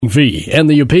Fee and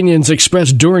the opinions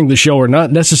expressed during the show are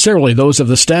not necessarily those of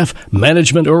the staff,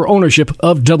 management, or ownership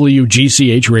of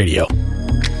WGCH Radio.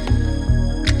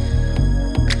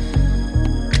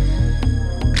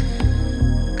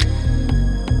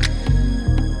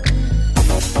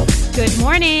 Good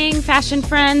morning, fashion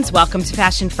friends. Welcome to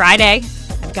Fashion Friday.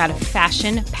 I've got a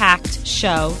fashion-packed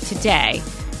show today.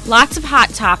 Lots of hot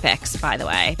topics, by the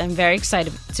way, I'm very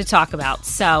excited to talk about.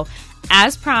 So,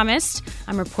 as promised,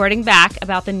 I'm reporting back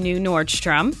about the new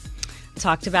Nordstrom.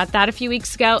 Talked about that a few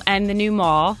weeks ago, and the new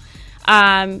mall.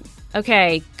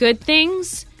 Okay, good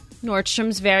things.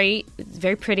 Nordstrom's very,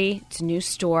 very pretty. It's a new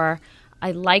store.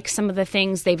 I like some of the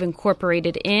things they've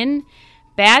incorporated in.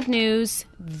 Bad news,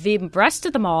 the rest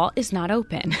of the mall is not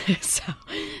open.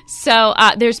 so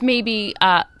there's maybe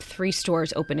 3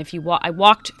 stores open. If you I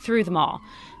walked through the mall.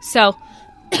 So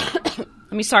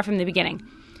let me start from the beginning.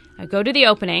 I go to the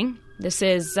opening. This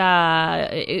is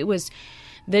it was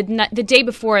the day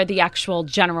before the actual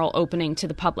general opening to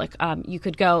the public. You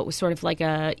could go. It was sort of like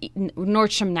a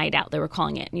Nordstrom night out, they were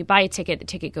calling it. And you buy a ticket. The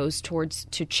ticket goes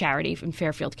to charity in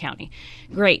Fairfield County.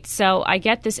 Great. So I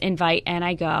get this invite and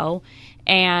I go.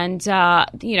 And,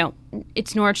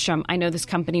 it's Nordstrom. I know this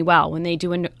company well. When they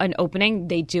do an opening,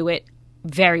 they do it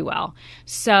very well.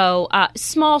 So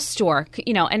small store,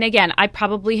 and again, I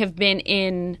probably have been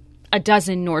in a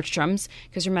dozen Nordstroms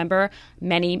because remember,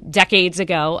 many decades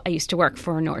ago, I used to work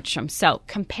for Nordstrom. So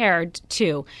compared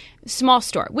to small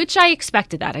store, which I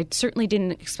expected that. I certainly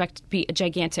didn't expect it to be a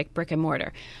gigantic brick and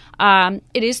mortar.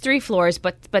 It is 3 floors,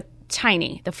 but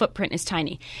tiny. The footprint is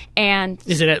tiny. And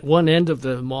is it at one end of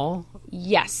the mall?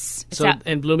 Yes.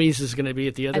 And Bloomie's is going to be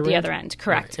at the other end? At the other end,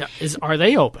 correct. Right. Yeah. Are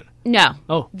they open? No.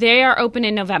 Oh. They are open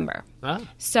in November. Ah.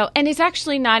 So, and it's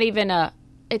actually not even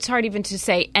it's hard even to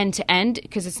say end to end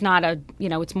because it's not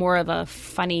it's more of a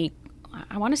funny,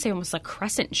 I want to say almost like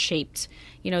crescent shaped,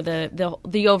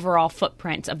 the overall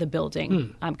footprint of the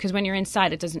building. Because when you're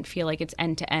inside, it doesn't feel like it's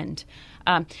end to end.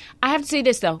 I have to say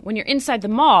this though, when you're inside the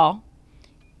mall,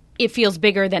 it feels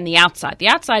bigger than the outside. The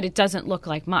outside, it doesn't look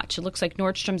like much. It looks like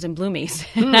Nordstrom's and Bloomie's.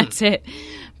 That's it.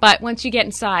 But once you get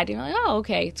inside, you're like, oh,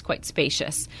 okay, it's quite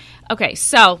spacious. Okay,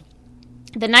 so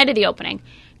the night of the opening,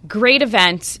 great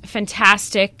event,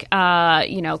 fantastic,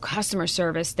 customer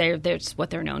service. There's what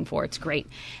they're known for. It's great.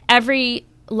 Every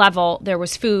level, there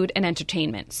was food and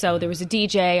entertainment. So there was a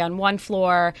DJ on one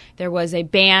floor, there was a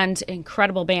band,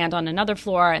 incredible band on another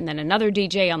floor, and then another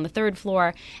DJ on the 3rd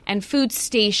floor, and food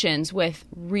stations with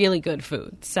really good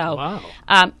food. So wow.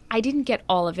 I didn't get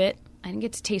all of it. I didn't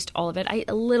get to taste all of it.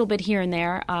 A little bit here and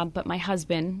there, but my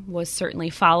husband was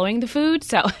certainly following the food,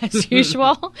 so as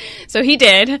usual. So he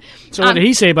did. So what did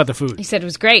he say about the food? He said it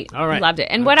was great. All right. He loved it.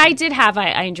 And what I did have,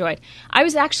 I enjoyed. I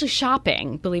was actually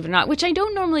shopping, believe it or not, which I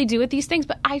don't normally do at these things,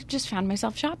 but I just found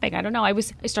myself shopping. I don't know. I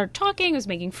started talking. I was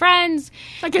making friends.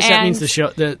 I guess that means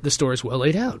the store is well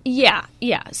laid out. Yeah.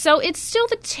 So it's still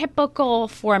the typical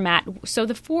format. So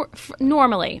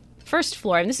normally, first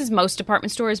floor, and this is most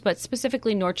department stores, but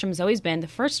specifically Nordstrom's always been the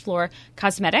first floor,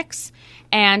 cosmetics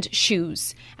and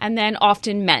shoes, and then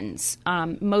often men's.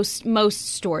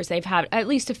 Most stores, they've had at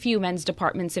least a few men's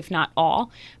departments, if not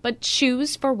all, but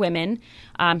shoes for women,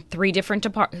 3 different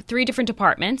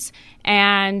departments,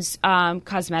 and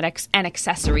cosmetics and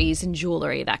accessories and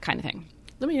jewelry, that kind of thing.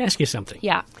 Let me ask you something.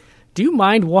 Yeah. Do you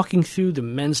mind walking through the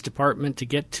men's department to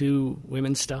get to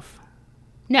women's stuff?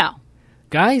 No.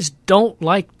 Guys don't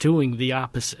like doing the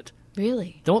opposite.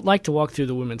 Really? Don't like to walk through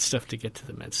the women's stuff to get to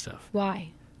the men's stuff.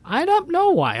 Why? I don't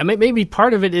know why. I mean, maybe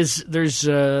part of it is there's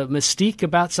mystique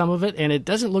about some of it, and it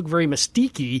doesn't look very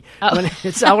mystique-y when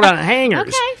it's out on hangers.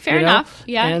 Okay, fair enough.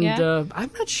 Yeah,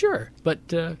 I'm not sure, but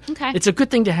okay. It's a good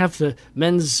thing to have the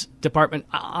men's department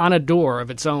on a door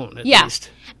of its own, at least.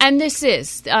 And this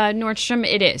is Nordstrom.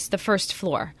 It is the first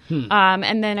floor,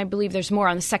 and then I believe there's more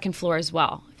on the second floor as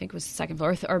well. I think it was the second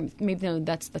floor, or maybe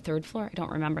that's the 3rd floor. I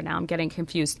don't remember now. I'm getting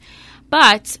confused.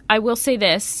 But I will say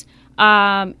this.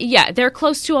 They're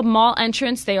close to a mall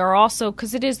entrance. They are also,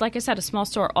 because it is, like I said, a small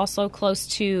store, also close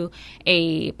to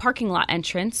a parking lot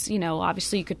entrance.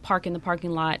 Obviously you could park in the parking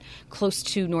lot close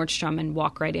to Nordstrom and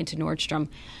walk right into Nordstrom.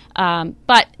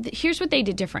 But here's what they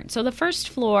did different. So the first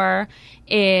floor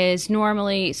is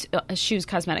normally shoes,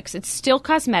 cosmetics. It's still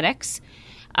cosmetics,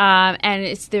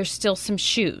 and there's still some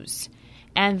shoes.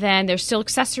 And then there's still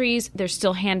accessories. There's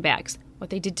still handbags.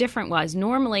 What they did different was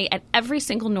normally at every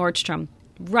single Nordstrom,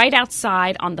 right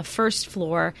outside on the first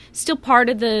floor, still part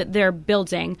of their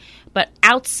building, but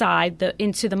outside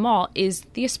into the mall is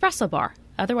the espresso bar,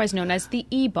 otherwise known as the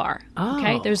E-bar. Oh.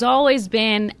 Okay, there's always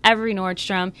been every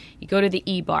Nordstrom. You go to the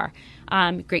E-bar,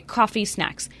 great coffee,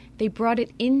 snacks. They brought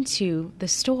it into the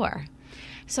store.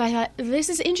 So I thought, this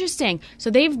is interesting. So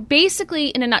they've basically,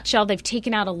 in a nutshell, they've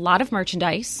taken out a lot of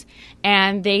merchandise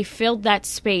and they filled that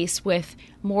space with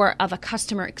more of a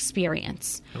customer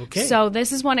experience. Okay. So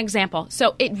this is one example.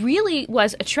 So it really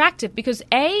was attractive because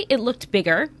A, it looked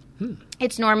bigger.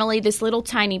 It's normally this little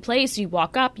tiny place. You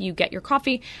walk up, you get your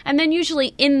coffee, and then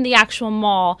usually in the actual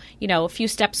mall, a few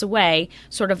steps away,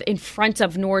 sort of in front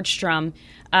of Nordstrom,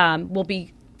 will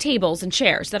be tables and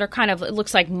chairs that are kind of, it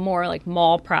looks like more like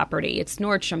mall property. It's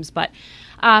Nordstrom's, but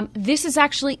this is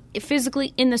actually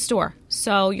physically in the store.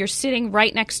 So you're sitting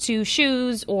right next to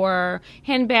shoes or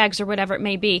handbags or whatever it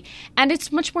may be. And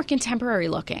it's much more contemporary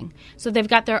looking. So they've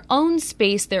got their own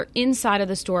space. They're inside of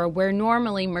the store where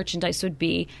normally merchandise would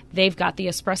be. They've got the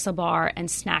espresso bar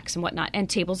and snacks and whatnot and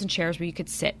tables and chairs where you could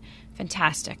sit.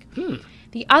 Fantastic.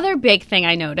 The other big thing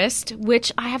I noticed,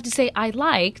 which I have to say I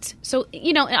liked, so,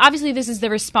 obviously this is the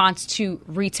response to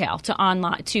retail, to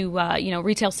online, to,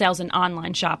 retail sales and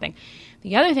online shopping.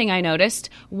 The other thing I noticed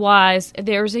was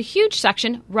there's a huge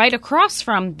section right across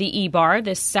from the E-Bar,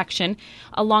 this section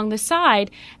along the side,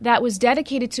 that was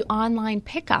dedicated to online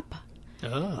pickup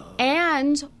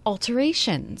and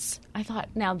alterations. I thought,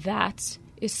 now that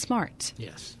is smart.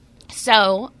 Yes.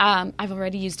 So I've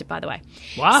already used it, by the way.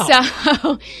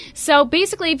 Wow. So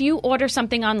basically, if you order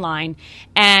something online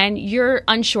and you're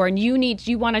unsure and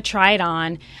you want to try it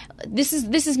on, this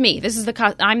is me.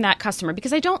 I'm that customer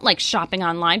because I don't like shopping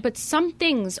online, but some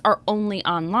things are only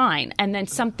online, and then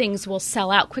some things will sell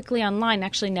out quickly online and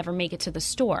actually never make it to the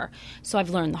store. So I've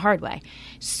learned the hard way.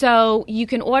 So you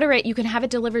can order it, you can have it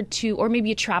delivered to, or maybe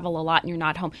you travel a lot and you're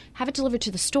not home, have it delivered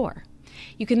to the store.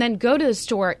 You can then go to the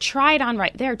store, try it on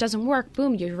right there. It doesn't work.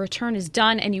 Boom, your return is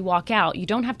done and you walk out. You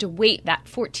don't have to wait that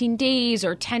 14 days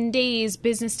or 10 days,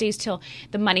 business days till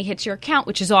the money hits your account,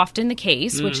 which is often the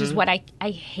case, which is what I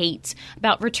hate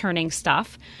about returning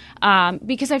stuff.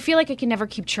 Because I feel like I can never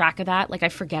keep track of that. Like I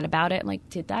forget about it. I'm like,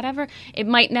 did that ever? It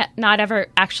might not ever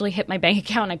actually hit my bank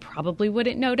account. I probably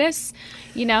wouldn't notice,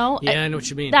 Yeah, I know what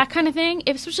you mean. That kind of thing,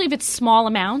 especially if it's small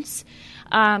amounts.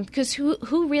 Because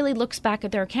who really looks back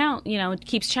at their account,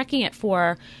 keeps checking it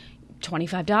for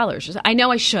 $25? I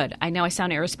know I should. I know I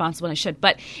sound irresponsible and I should,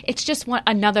 but it's just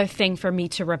another thing for me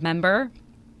to remember.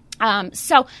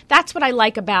 So that's what I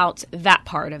like about that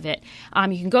part of it.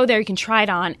 You can go there, you can try it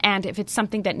on, and if it's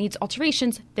something that needs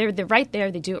alterations, they're right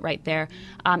there. They do it right there.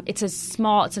 It's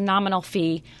a nominal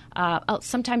fee.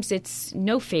 Sometimes it's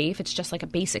no fee. If it's just like a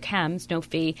basic hem, it's no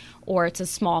fee, or it's a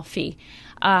small fee.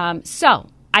 So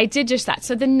I did just that.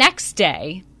 So the next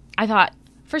day, I thought,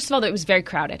 first of all, that it was very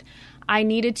crowded. I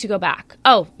needed to go back.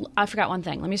 Oh, I forgot one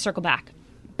thing. Let me circle back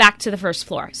to the first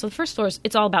floor. So the first floor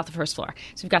it's all about the first floor.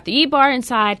 So we've got the E-Bar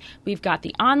inside. We've got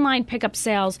the online pickup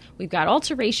sales. We've got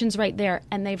alterations right there.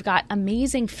 And they've got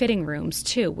amazing fitting rooms,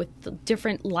 too, with the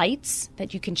different lights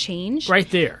that you can change.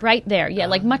 Right there. Right there. Yeah,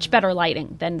 like much better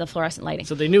lighting than the fluorescent lighting.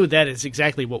 So they knew that is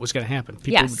exactly what was going to happen.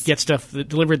 People would get stuff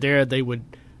delivered there. They would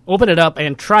open it up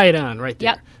and try it on right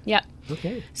there. Yep.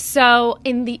 Okay. So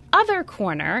in the other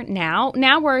corner now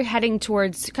we're heading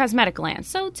towards cosmetic land.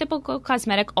 So typical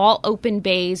cosmetic, all open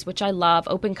bays, which I love,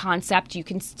 open concept. You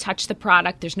can touch the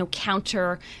product. There's no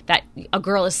counter that a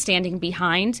girl is standing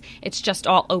behind. It's just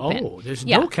all open. Oh, there's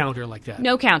no counter like that.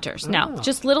 No counters, no.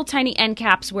 Just little tiny end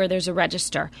caps where there's a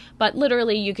register. But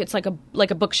literally, it's like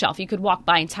a bookshelf. You could walk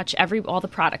by and touch all the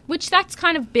product, which that's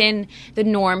kind of been the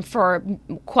norm for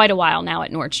quite a while now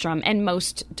at Nordstrom and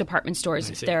most department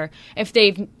stores if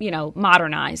they've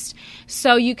modernized.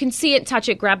 So you can see it, touch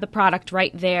it, grab the product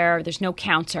right there. There's no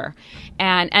counter,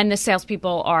 and the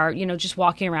salespeople are just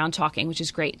walking around talking, which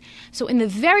is great. So in the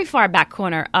very far back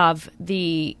corner of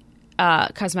the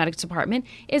cosmetics department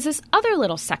is this other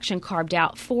little section carved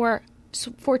out for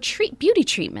beauty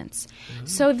treatments. Mm-hmm.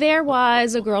 So there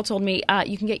was a girl told me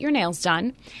you can get your nails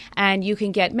done and you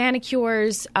can get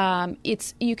manicures.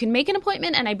 You can make an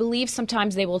appointment, and I believe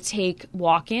sometimes they will take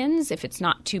walk-ins if it's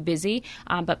not too busy,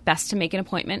 but best to make an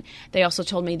appointment. They also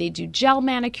told me they do gel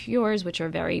manicures, which are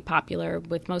very popular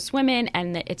with most women,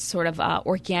 and it's sort of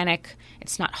organic.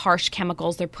 It's not harsh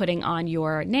chemicals they're putting on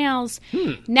your nails.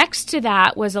 Next to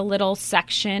that was a little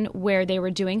section where they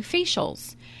were doing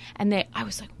facials. And I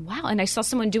was like, wow. And I saw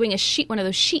someone doing one of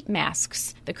those sheet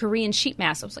masks, the Korean sheet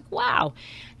masks. I was like, wow.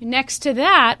 Next to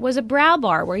that was a brow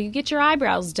bar where you get your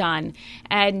eyebrows done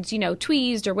and,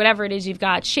 tweezed or whatever it is you've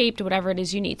got, shaped, whatever it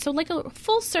is you need. So like a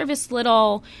full-service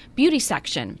little beauty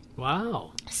section.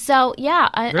 Wow. So, yeah.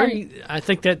 I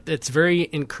think that it's very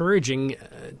encouraging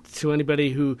to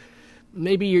anybody who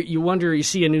maybe you wonder, you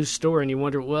see a new store and you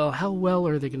wonder, well, how well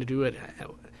are they going to do it?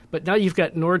 But now you've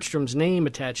got Nordstrom's name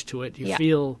attached to it. You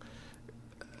feel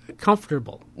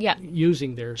comfortable Yeah.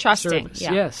 using their Trusting, service.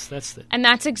 yeah. Yes, that's the... And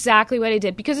that's exactly what I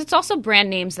did, because it's also brand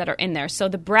names that are in there. So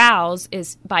the Brows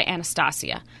is by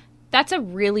Anastasia. That's a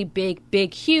really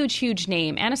big, huge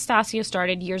name. Anastasia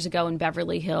started years ago in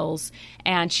Beverly Hills,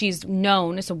 and she's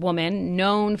known as a woman,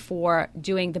 known for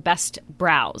doing the best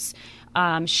brows,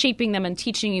 shaping them and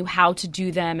teaching you how to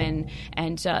do them.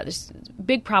 And there's a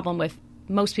big problem with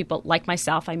most people, like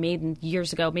myself. I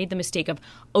years ago made the mistake of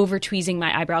over-tweezing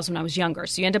my eyebrows when I was younger.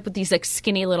 So you end up with these like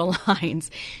skinny little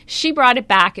lines. She brought it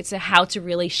back. It's how to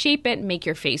really shape it and make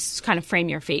your face, kind of frame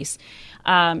your face.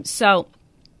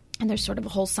 And there's sort of a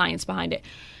whole science behind it.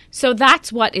 So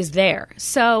that's what is there.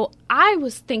 So I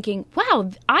was thinking,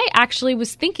 wow, I actually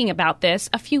was thinking about this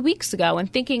a few weeks ago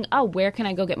and thinking, oh, where can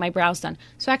I go get my brows done?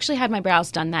 So I actually had my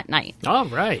brows done that night. All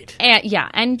right. And, yeah.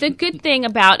 And the good thing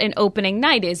about an opening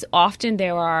night is often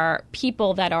there are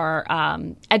people that are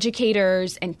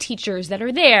educators and teachers that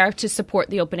are there to support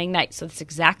the opening night. So that's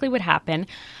exactly what happened.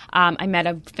 I met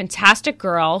a fantastic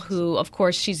girl who, of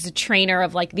course, she's a trainer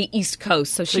of like the East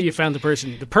Coast. So you found the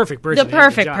perfect person. The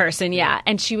perfect person, yeah.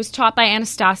 And she was taught by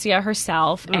Anastasia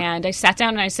herself. And I sat down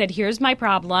and I said, here's my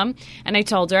problem. And I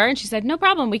told her, and she said, no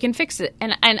problem, we can fix it.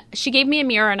 And she gave me a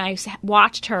mirror, and I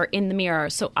watched her in the mirror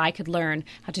so I could learn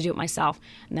how to do it myself.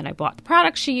 And then I bought the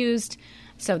products she used.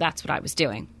 So that's what I was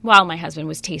doing while my husband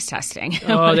was taste testing.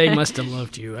 Oh, they must have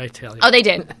loved you, I tell you. Oh, they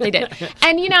did. They did.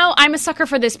 And, I'm a sucker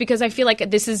for this because I feel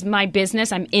like this is my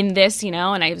business. I'm in this,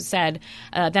 and I said,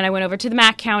 then I went over to the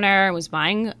Mac counter and was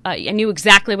buying, I knew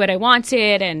exactly what I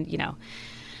wanted and,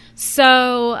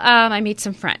 So I made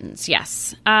some friends,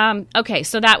 yes. Okay,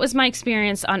 so that was my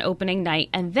experience on opening night.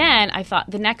 And then I thought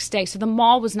the next day, so the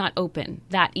mall was not open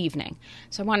that evening.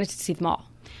 So I wanted to see the mall.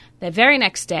 The very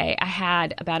next day, I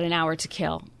had about an hour to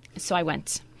kill. So I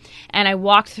went. And I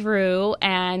walked through,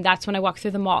 and that's when I walked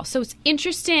through the mall. So it's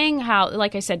interesting how,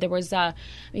 like I said, there was, I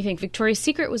think Victoria's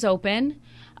Secret was open.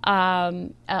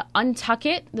 Untuck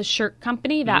It, the shirt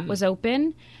company, that was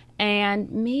open.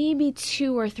 And maybe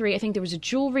 2 or 3. I think there was a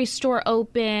jewelry store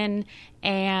open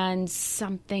and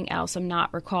something else. I'm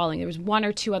not recalling. There was 1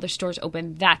 or 2 other stores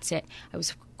open. That's it. I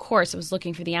was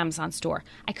looking for the Amazon store.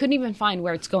 I couldn't even find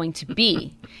where it's going to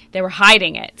be. They were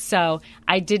hiding it. So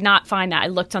I did not find that. I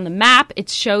looked on the map. It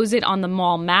shows it on the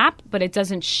mall map, but it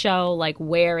doesn't show like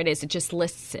where it is. It just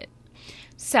lists it.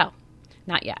 So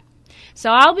not yet. So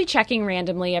I'll be checking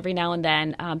randomly every now and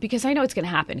then because I know it's going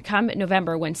to happen. Come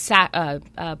November when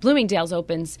Bloomingdale's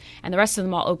opens and the rest of the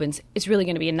mall opens, it's really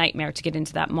going to be a nightmare to get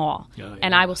into that mall. Oh, yeah.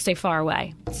 And I will stay far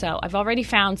away. So I've already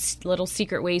found little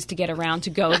secret ways to get around to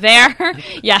go there.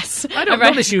 Yes. I don't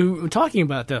notice you talking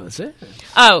about those. Eh?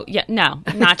 Oh, yeah. No,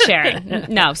 not sharing.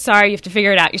 No, sorry. You have to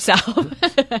figure it out yourself.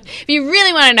 If you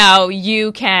really want to know,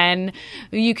 you can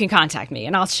contact me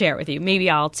and I'll share it with you. Maybe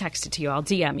I'll text it to you. I'll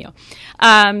DM you.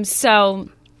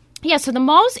 So the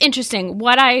mall is interesting.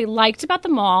 What I liked about the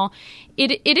mall,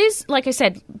 it is, like I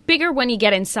said, bigger when you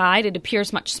get inside. It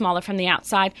appears much smaller from the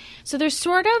outside. So there's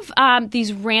sort of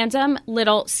these random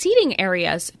little seating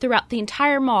areas throughout the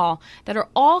entire mall that are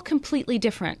all completely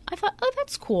different. I thought, oh,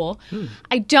 that's cool.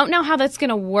 I don't know how that's going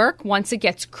to work once it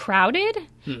gets crowded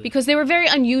because they were very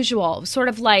unusual, sort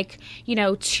of like,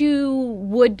 2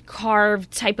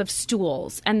 wood-carved type of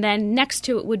stools. And then next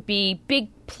to it would be big,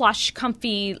 plush,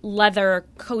 comfy, leather,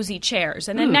 cozy chairs.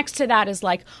 And then next to that is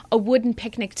like a wooden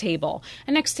picnic table.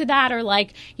 And next to that are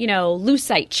like,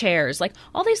 lucite chairs. Like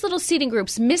all these little seating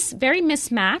groups, very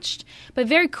mismatched, but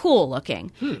very cool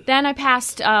looking. Then I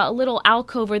passed a little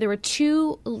alcove where there were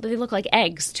 2, they look like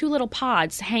eggs, 2 little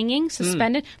pods hanging,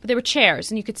 suspended, but they were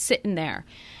chairs and you could sit in there.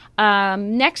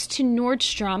 Next to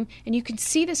Nordstrom, and you can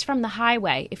see this from the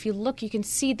highway. If you look, you can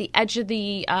see the edge of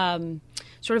the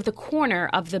sort of the corner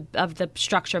of the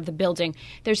structure of the building.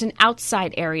 There's an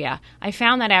outside area. I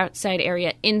found that outside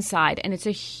area inside, and it's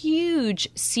a huge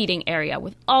seating area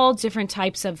with all different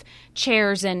types of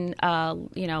chairs and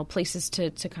places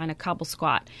to kind of cobble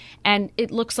squat. And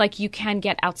it looks like you can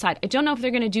get outside. I don't know if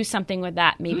they're going to do something with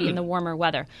that, maybe in the warmer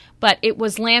weather, but it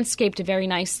was landscaped very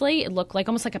nicely. It looked like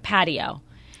almost like a patio.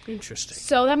 Interesting.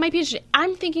 So that might be interesting.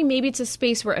 I'm thinking maybe it's a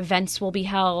space where events will be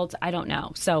held. I don't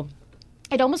know. So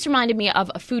it almost reminded me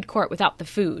of a food court without the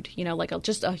food, like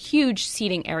just a huge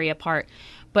seating area part,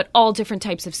 but all different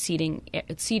types of seating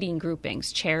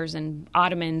groupings, chairs and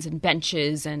ottomans and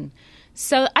benches. And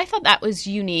so I thought that was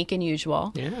unique and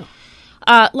usual. Yeah.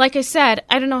 Like I said,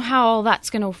 I don't know how all that's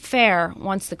going to fare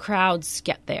once the crowds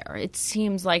get there. It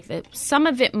seems like that some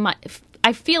of it might.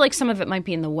 I feel like some of it might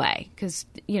be in the way because,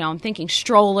 I'm thinking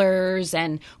strollers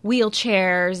and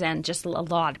wheelchairs and just a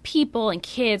lot of people and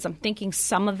kids. I'm thinking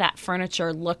some of that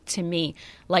furniture looked to me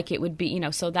like it would be,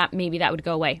 so that maybe that would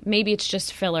go away. Maybe it's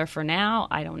just filler for now.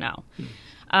 I don't know.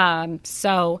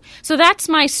 So that's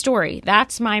my story.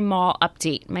 That's my mall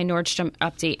update, my Nordstrom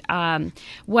update.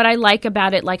 What I like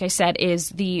about it, like I said, is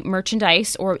the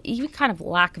merchandise or even kind of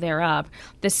lack thereof.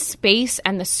 The space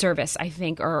and the service, I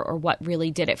think, are what really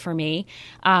did it for me.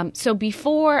 So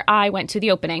before I went to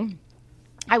the opening,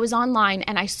 I was online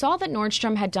and I saw that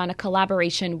Nordstrom had done a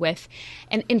collaboration with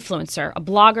an influencer, a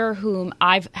blogger whom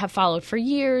I have followed for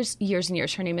years and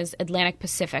years. Her name is Atlantic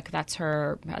Pacific. That's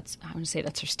her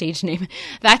stage name.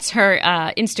 That's her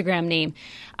Instagram name.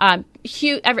 A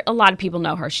lot of people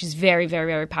know her. She's very,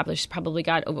 very, very popular. She's probably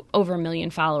got over 1 million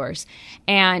followers.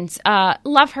 And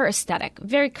love her aesthetic.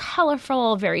 Very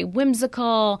colorful, very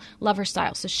whimsical. Love her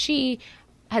style. So she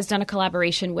has done a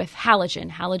collaboration with Halogen.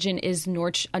 Halogen is a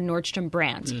Nordstrom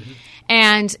brand. Mm-hmm.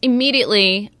 And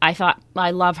immediately I thought,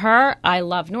 I love her. I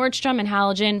love Nordstrom and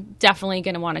Halogen. Definitely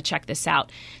going to want to check this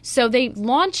out. So they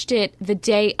launched it the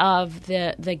day of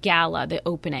the gala, the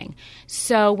opening.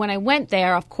 So when I went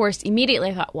there, of course,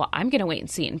 immediately I thought, well, I'm going to wait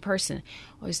and see it in person.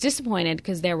 I was disappointed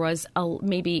because there was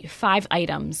maybe 5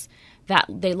 items that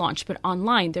they launched, but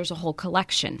online there's a whole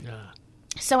collection.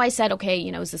 So I said, okay,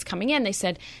 is this coming in? They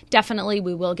said, definitely,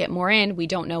 we will get more in. We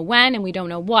don't know when and we don't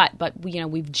know what, but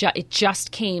it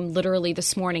just came literally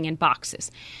this morning in boxes.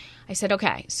 I said,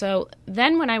 okay. So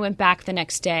then when I went back the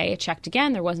next day, I checked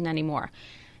again, there wasn't any more.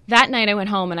 That night I went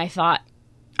home and I thought,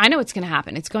 I know what's going to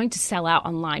happen. It's going to sell out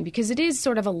online because it is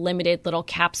sort of a limited little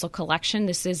capsule collection.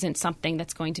 This isn't something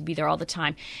that's going to be there all the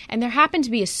time. And there happened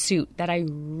to be a suit that I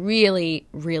really,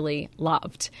 really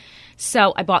loved.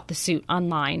 So I bought the suit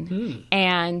online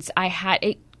and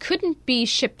it couldn't be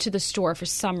shipped to the store for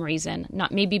some reason.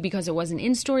 Not maybe because it wasn't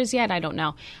in stores yet. I don't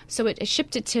know. So it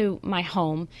shipped it to my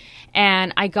home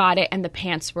and I got it and the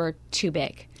pants were too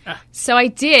big. So I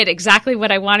did exactly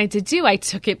what I wanted to do. I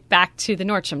took it back to the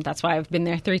Nordstrom. That's why I've been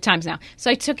there 3 times now. So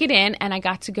I took it in and I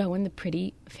got to go in the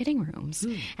pretty fitting rooms.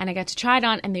 And I got to try it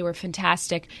on and they were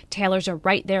fantastic. Tailors are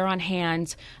right there on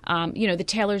hand. The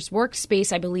tailor's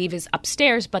workspace, I believe, is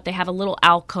upstairs, but they have a little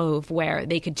alcove where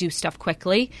they could do stuff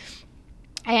quickly.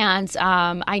 And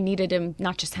I needed him,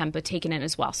 not just him, but taken in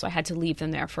as well. So I had to leave them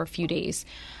there for a few days.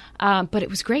 But it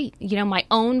was great. My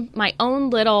own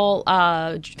little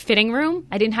fitting room.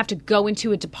 I didn't have to go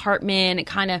into a department and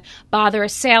kind of bother a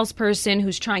salesperson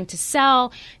who's trying to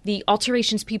sell. The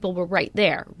alterations people were right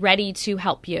there, ready to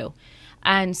help you.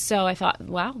 And so I thought,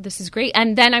 wow, this is great.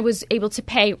 And then I was able to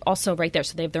pay also right there.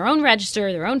 So they have their own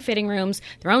register, their own fitting rooms,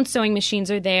 their own sewing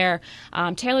machines are there.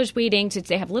 Tailor's waiting.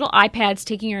 They have little iPads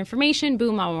taking your information.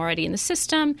 Boom, I'm already in the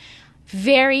system.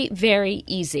 Very, very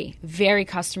easy, very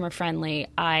customer friendly.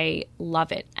 I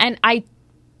love it. And I'm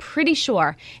pretty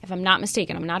sure, if I'm not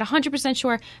mistaken, I'm not 100%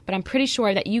 sure, but I'm pretty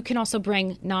sure that you can also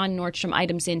bring non-Nordstrom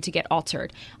items in to get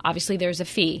altered. Obviously, there's a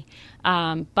fee,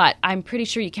 but I'm pretty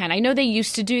sure you can. I know they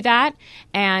used to do that,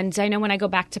 and I know when I go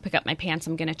back to pick up my pants,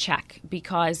 I'm going to check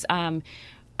because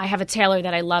I have a tailor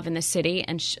that I love in the city,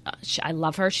 and I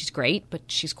love her. She's great, but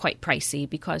she's quite pricey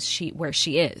because where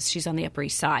she is. She's on the Upper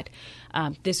East Side.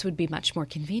 This would be much more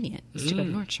convenient to go to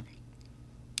Nordstrom.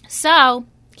 So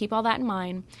keep all that in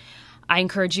mind. I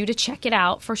encourage you to check it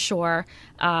out for sure,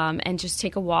 and just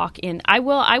take a walk in. I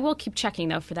will keep checking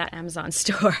though for that Amazon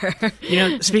store.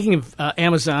 Speaking of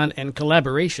Amazon and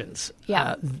collaborations,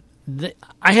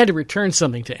 I had to return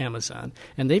something to Amazon,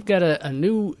 and they've got a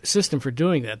new system for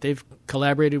doing that. They've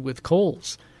collaborated with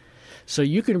Kohl's. So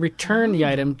you can return the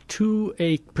item to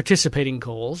a participating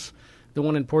Kohl's. The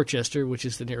one in Portchester, which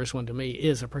is the nearest one to me,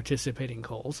 is a participating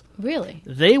Kohl's. Really?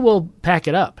 They will pack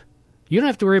it up. You don't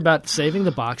have to worry about saving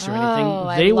the box or anything.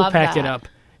 They will pack it up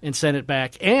and send it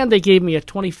back. And they gave me a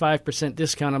 25%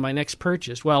 discount on my next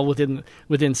purchase, within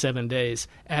 7 days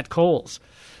at Kohl's,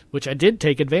 which I did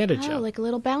take advantage of. Like a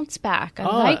little bounce back. I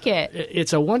like it.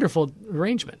 It's a wonderful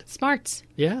arrangement. Smart.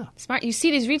 Yeah. Smart. You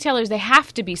see these retailers, they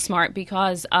have to be smart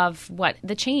because of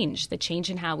the change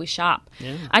in how we shop.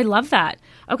 Yeah. I love that.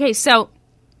 Okay, so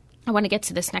I want to get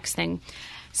to this next thing.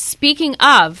 Speaking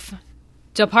of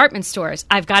department stores,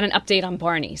 I've got an update on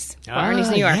Barney's. Barney's,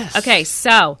 New York. Yes. Okay,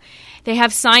 so they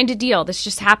have signed a deal. This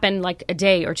just happened like a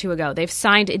day or two ago. They've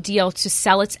signed a deal to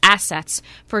sell its assets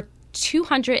for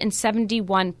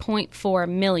 $271.4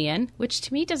 million, which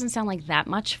to me doesn't sound like that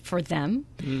much for them,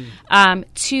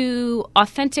 to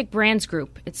Authentic Brands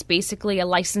Group. It's basically a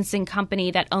licensing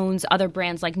company that owns other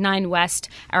brands like Nine West,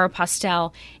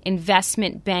 Aeropostale,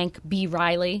 investment bank B.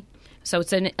 Riley. So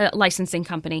it's a licensing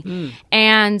company.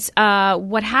 And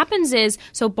what happens is,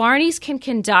 so Barney's can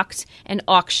conduct an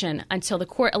auction until the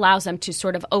court allows them to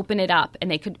sort of open it up. And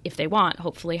they could, if they want,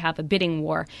 hopefully have a bidding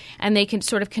war. And they can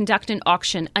sort of conduct an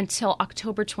auction until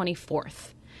October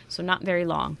 24th. So not very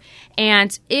long.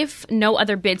 And if no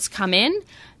other bids come in,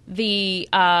 the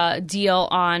deal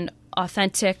on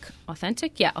authentic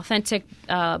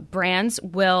brands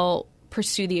will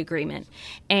pursue the agreement,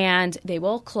 and they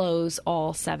will close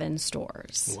all 7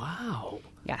 stores. Wow.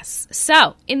 Yes.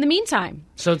 So, in the meantime...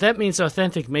 So that means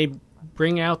Authentic may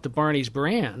bring out the Barney's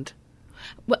brand.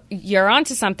 Well, you're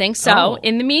onto something. So,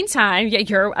 in the meantime,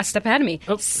 you're a step ahead of me.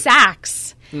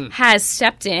 Saks has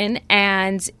stepped in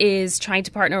and is trying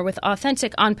to partner with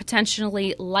Authentic on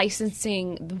potentially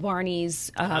licensing the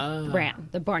Barney's brand,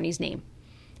 the Barney's name.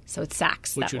 So it's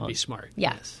Saks. Which would be smart.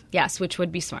 Yes, which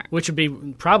would be smart. Which would be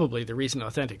probably the reason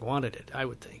Authentic wanted it, I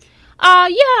would think.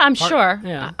 I'm sure.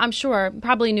 Yeah. I'm sure.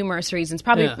 Probably numerous reasons.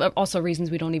 Probably also reasons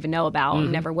we don't even know about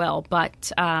and never will.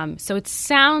 But so it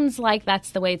sounds like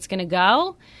that's the way it's going to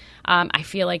go. I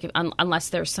feel like unless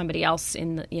there's somebody else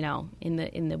in the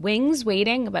in the wings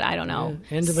waiting, but I don't know.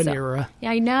 End of an era. Yeah,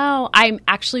 I know. I'm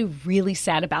actually really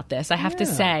sad about this. I have to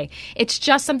say, it's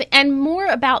just something, and more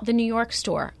about the New York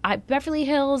store. Beverly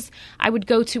Hills, I would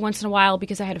go to once in a while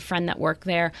because I had a friend that worked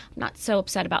there. I'm not so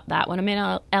upset about that. When I'm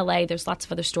in LA, there's lots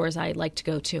of other stores I like to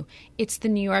go to. It's the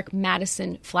New York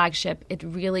Madison flagship. It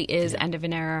really is end of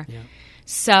an era. Yeah.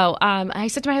 So I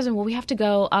said to my husband, well, we have to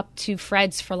go up to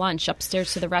Fred's for lunch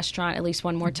upstairs to the restaurant at least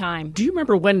one more time. Do you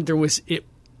remember when there was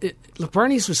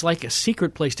Barney's was like a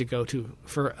secret place to go to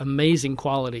for amazing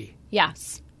quality?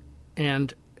 Yes.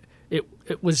 And it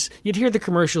was, you'd hear the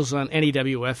commercials on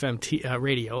NEWFM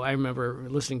radio. I remember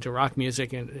listening to rock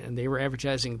music and they were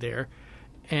advertising there.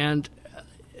 And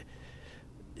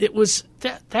it was,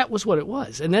 that was what it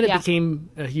was. And then it became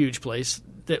a huge place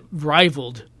that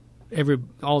rivaled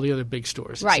all the other big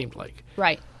stores, it seemed like.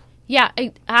 Right. Yeah,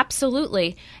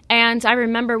 absolutely. And I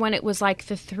remember when it was like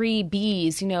the 3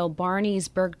 Bs, Barney's,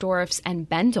 Bergdorf's, and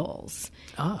Bendel's.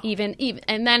 Oh. Even,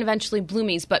 and then eventually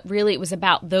Bloomie's. But really it was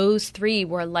about those 3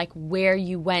 were like where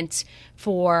you went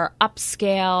for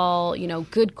upscale,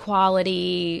 good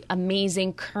quality,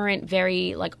 amazing, current,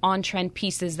 very like on-trend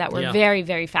pieces that were very,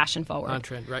 very fashion forward.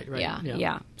 On-trend, right.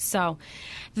 Yeah. So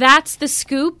that's the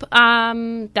scoop.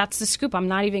 I'm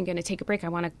not even going to take a break. I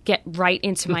want to get right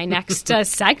into my next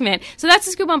segment. So that's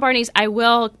the scoop on Barney's. I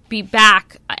will be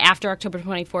back after October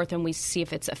 24th and we see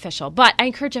if it's official. But I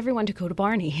encourage everyone to go to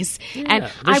Barney's. Yeah,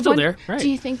 and they're still there. Right. Do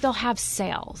you think they'll have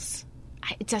sales?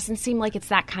 It doesn't seem like it's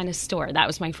that kind of store. That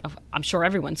was I'm sure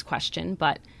everyone's question,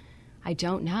 but I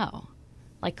don't know.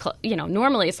 Like,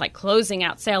 normally it's like closing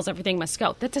out sales, everything must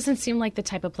go. That doesn't seem like the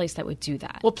type of place that would do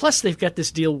that. Well, plus they've got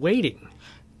this deal waiting.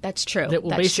 That's true. That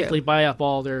will basically buy up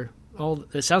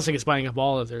it sounds like it's buying up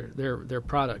all of their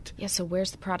product. Yeah, so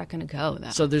where's the product going to go, though?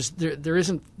 So there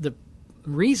isn't the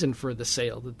reason for the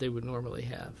sale that they would normally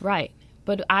have. Right.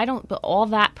 But all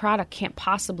that product can't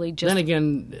possibly just... Then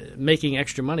again, making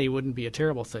extra money wouldn't be a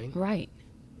terrible thing. Right.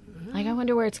 Like, I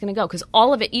wonder where it's going to go. Because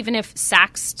all of it, even if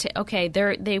Saks,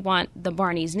 they want the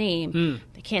Barney's name,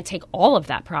 they can't take all of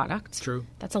that product. True.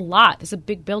 That's a lot. That's a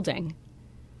big building.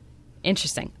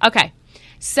 Interesting. Okay.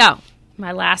 So,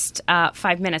 my last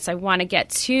 5 minutes, I want to get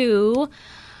to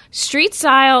street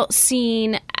style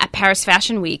scene at Paris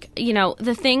Fashion Week.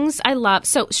 The things I love.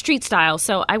 So, street style.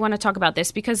 So, I want to talk about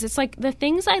this because it's like the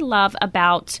things I love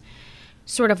about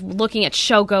sort of looking at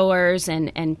showgoers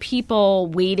and people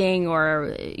waiting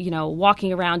or,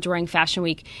 walking around during Fashion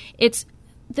Week. It's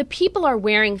the people are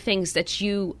wearing things that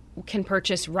you can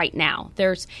purchase right now.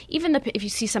 There's even if you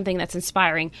see something that's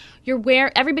inspiring,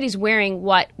 everybody's wearing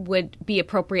what would be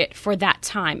appropriate for that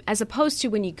time, as opposed to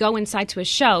when you go inside to a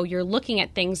show, you're looking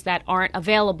at things that aren't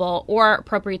available or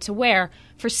appropriate to wear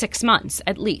for 6 months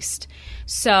at least.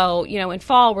 So, in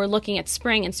fall we're looking at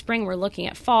spring, and spring we're looking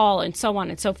at fall, and so on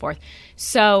and so forth.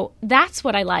 So that's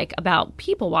what I like about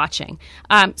people watching.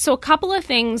 So a couple of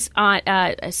things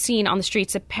seen on the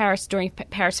streets of Paris during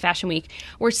Paris Fashion Week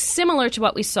were similar to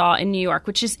what we saw in New York,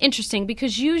 which is interesting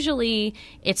because usually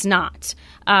it's not.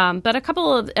 But a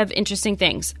couple of interesting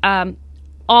things.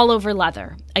 All over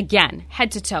leather, again,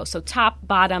 head to toe. So top,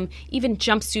 bottom, even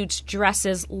jumpsuits,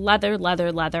 dresses,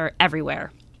 leather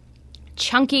everywhere.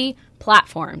 Chunky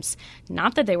platforms.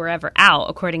 Not that they were ever out,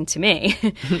 according to me,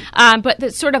 but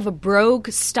that's sort of a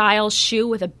brogue-style shoe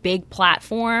with a big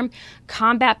platform.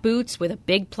 Combat boots with a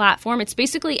big platform. It's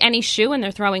basically any shoe, and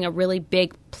they're throwing a really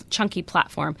big, chunky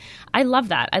platform. I love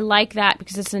that. I like that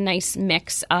because it's a nice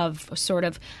mix of sort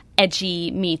of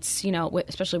edgy meets,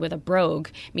 especially with a brogue,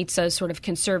 meets a sort of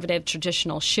conservative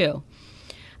traditional shoe.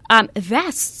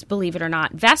 Vests, believe it or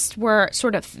not. Vests were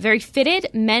sort of very fitted,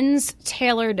 men's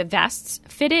tailored vests,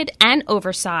 fitted and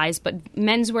oversized, but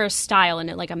menswear style in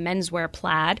it, like a menswear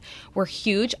plaid, were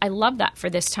huge. I love that for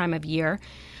this time of year.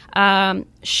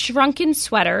 Shrunken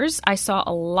sweaters, I saw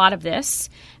a lot of this,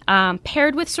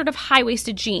 paired with sort of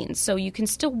high-waisted jeans, so you can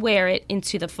still wear it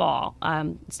into the fall.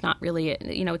 It's not really,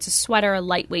 it's a sweater, a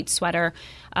lightweight sweater,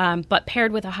 but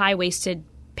paired with a high-waisted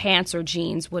pants or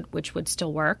jeans, which would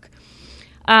still work.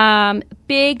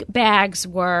 Big bags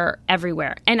were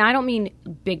everywhere. And I don't mean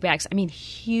big bags. I mean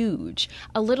huge.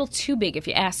 A little too big, if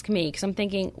you ask me, because I'm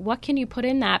thinking, what can you put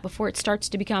in that before it starts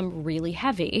to become really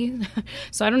heavy?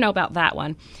 So I don't know about that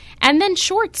one. And then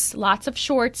shorts. Lots of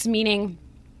shorts, meaning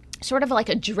sort of like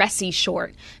a dressy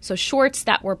short. So shorts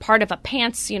that were part of a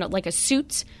pants, like a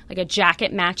suit, like a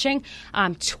jacket matching,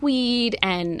 tweed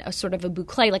and a sort of a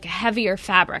boucle, like a heavier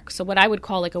fabric. So what I would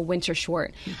call like a winter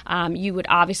short. You would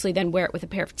obviously then wear it with a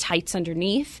pair of tights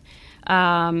underneath.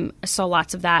 So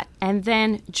lots of that. And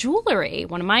then jewelry,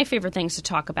 one of my favorite things to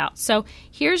talk about. So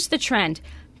here's the trend.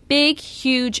 Big,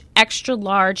 huge, extra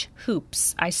large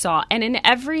hoops I saw. And in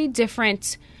every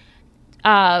different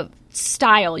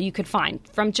style you could find,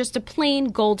 from just a plain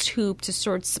gold hoop to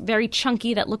sorts very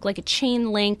chunky that look like a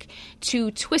chain link,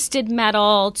 to twisted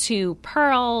metal, to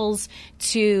pearls,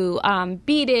 to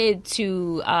beaded,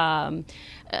 to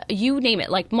you name it,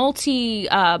 like multi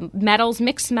metals,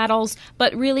 mixed metals,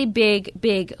 but really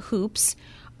big hoops,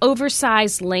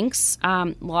 oversized links,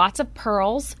 lots of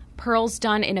pearls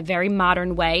done in a very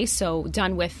modern way, so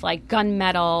done with like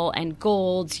gunmetal and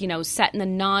gold, set in a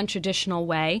non-traditional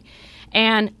way.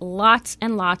 And lots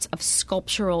of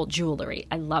sculptural jewelry.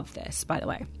 I love this, by the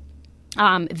way.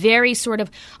 Very sort of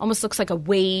almost looks like a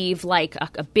wave, like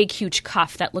a big, huge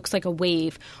cuff that looks like a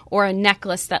wave, or a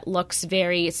necklace that looks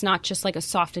it's not just like a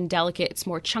soft and delicate, it's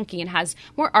more chunky and has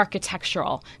more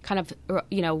architectural kind of,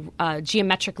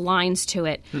 geometric lines to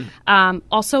it.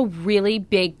 Also really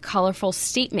big, colorful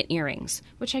statement earrings,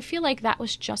 which I feel like that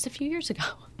was just a few years ago.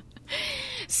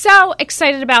 So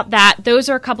excited about that. Those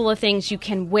are a couple of things you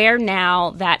can wear now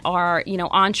that are,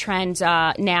 on trend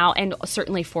now, and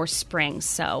certainly for spring.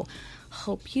 So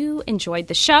hope you enjoyed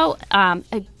the show. I'm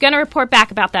going to report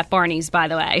back about that Barney's, by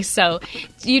the way. So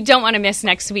you don't want to miss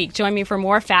next week. Join me for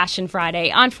more Fashion Friday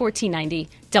on 1490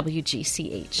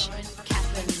 WGCH.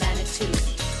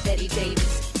 Betty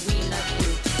Davis, we love you.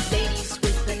 Ladies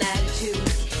with an attitude.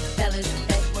 Fellas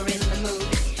that were in the mood.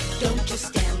 Don't just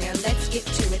stand there. Let's get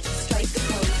to it. Strike the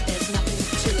pose. There's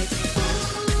nothing to it.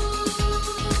 Ooh,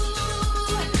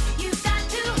 you got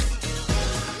to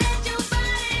let your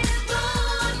body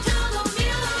roll to the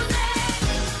music.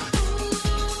 Ooh,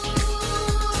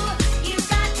 you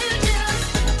got to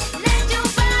just let your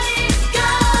body go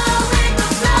with the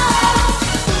flow.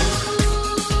 Ooh,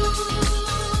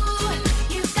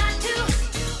 you got to go.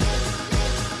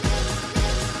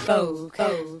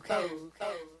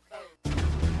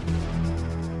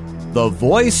 The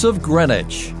voice of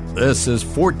Greenwich. This is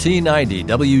 1490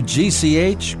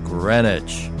 WGCH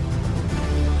Greenwich.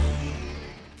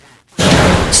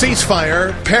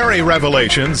 Ceasefire, Perry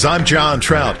revelations. I'm John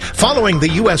Trout. Following the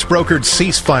U.S. brokered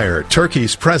ceasefire,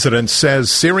 Turkey's president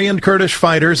says Syrian Kurdish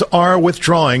fighters are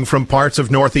withdrawing from parts of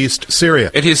northeast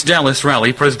Syria. At his Dallas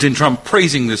rally, President Trump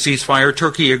praising the ceasefire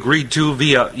Turkey agreed to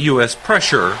via U.S.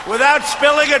 pressure. Without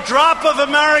spilling a drop of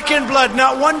American blood,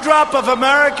 not one drop of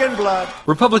American blood.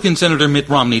 Republican Senator Mitt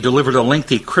Romney delivered a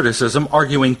lengthy criticism,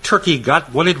 arguing Turkey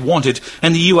got what it wanted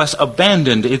and the U.S.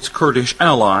 abandoned its Kurdish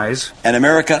allies. And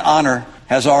American honor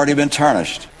has already been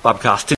tarnished. Bob Costin.